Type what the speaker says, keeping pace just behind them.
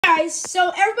guys,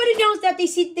 so everybody knows that they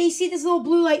see this little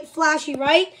blue light flashing,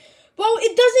 right? Well,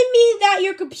 it doesn't mean that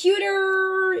your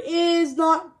computer is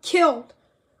not killed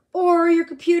or your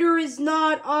computer is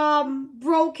not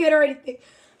broken or anything.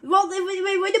 Well, when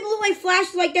the blue light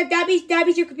flashes like that, that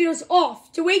means your computer's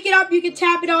off. To wake it up, you can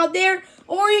tap it on there,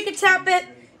 or you can tap it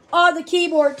on the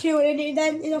keyboard too, and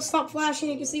then it'll stop flashing.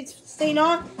 You can see it's staying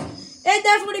on. And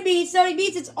that's what it means. So it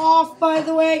means it's off, by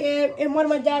the way. In one of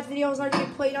my dad's videos, I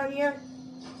get played on here.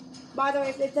 By the way,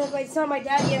 if it's not my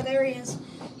dad, yeah, there he is.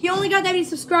 He only got that many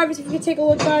subscribers. If you can take a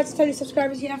look, guys, how many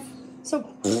subscribers he have.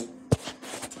 So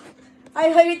I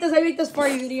make those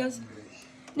party videos.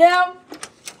 Now,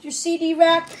 your CD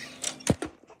rack.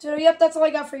 So yep, that's all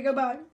I got for you. Goodbye.